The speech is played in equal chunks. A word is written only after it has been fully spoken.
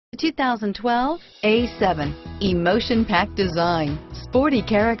2012 A7. Emotion-packed design, sporty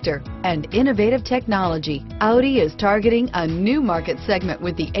character, and innovative technology. Audi is targeting a new market segment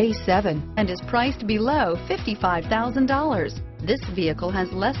with the A7 and is priced below $55,000. This vehicle has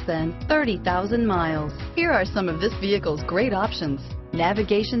less than 30,000 miles. Here are some of this vehicle's great options: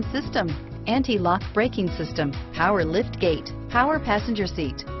 navigation system, anti-lock braking system, power liftgate, power passenger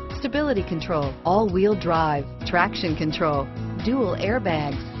seat, stability control, all-wheel drive, traction control, dual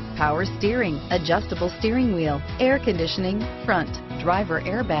airbags, power steering, adjustable steering wheel, air conditioning, front, driver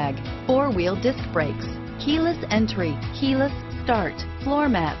airbag, four-wheel disc brakes, keyless entry, keyless start, floor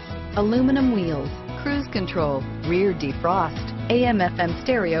mats, aluminum wheels, cruise control, rear defrost, AM/FM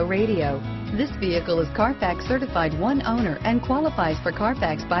stereo radio. This vehicle is CARFAX certified one owner and qualifies for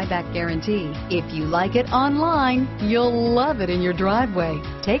CARFAX buyback guarantee. If you like it online, you'll love it in your driveway.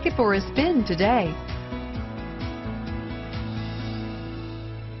 Take it for a spin today.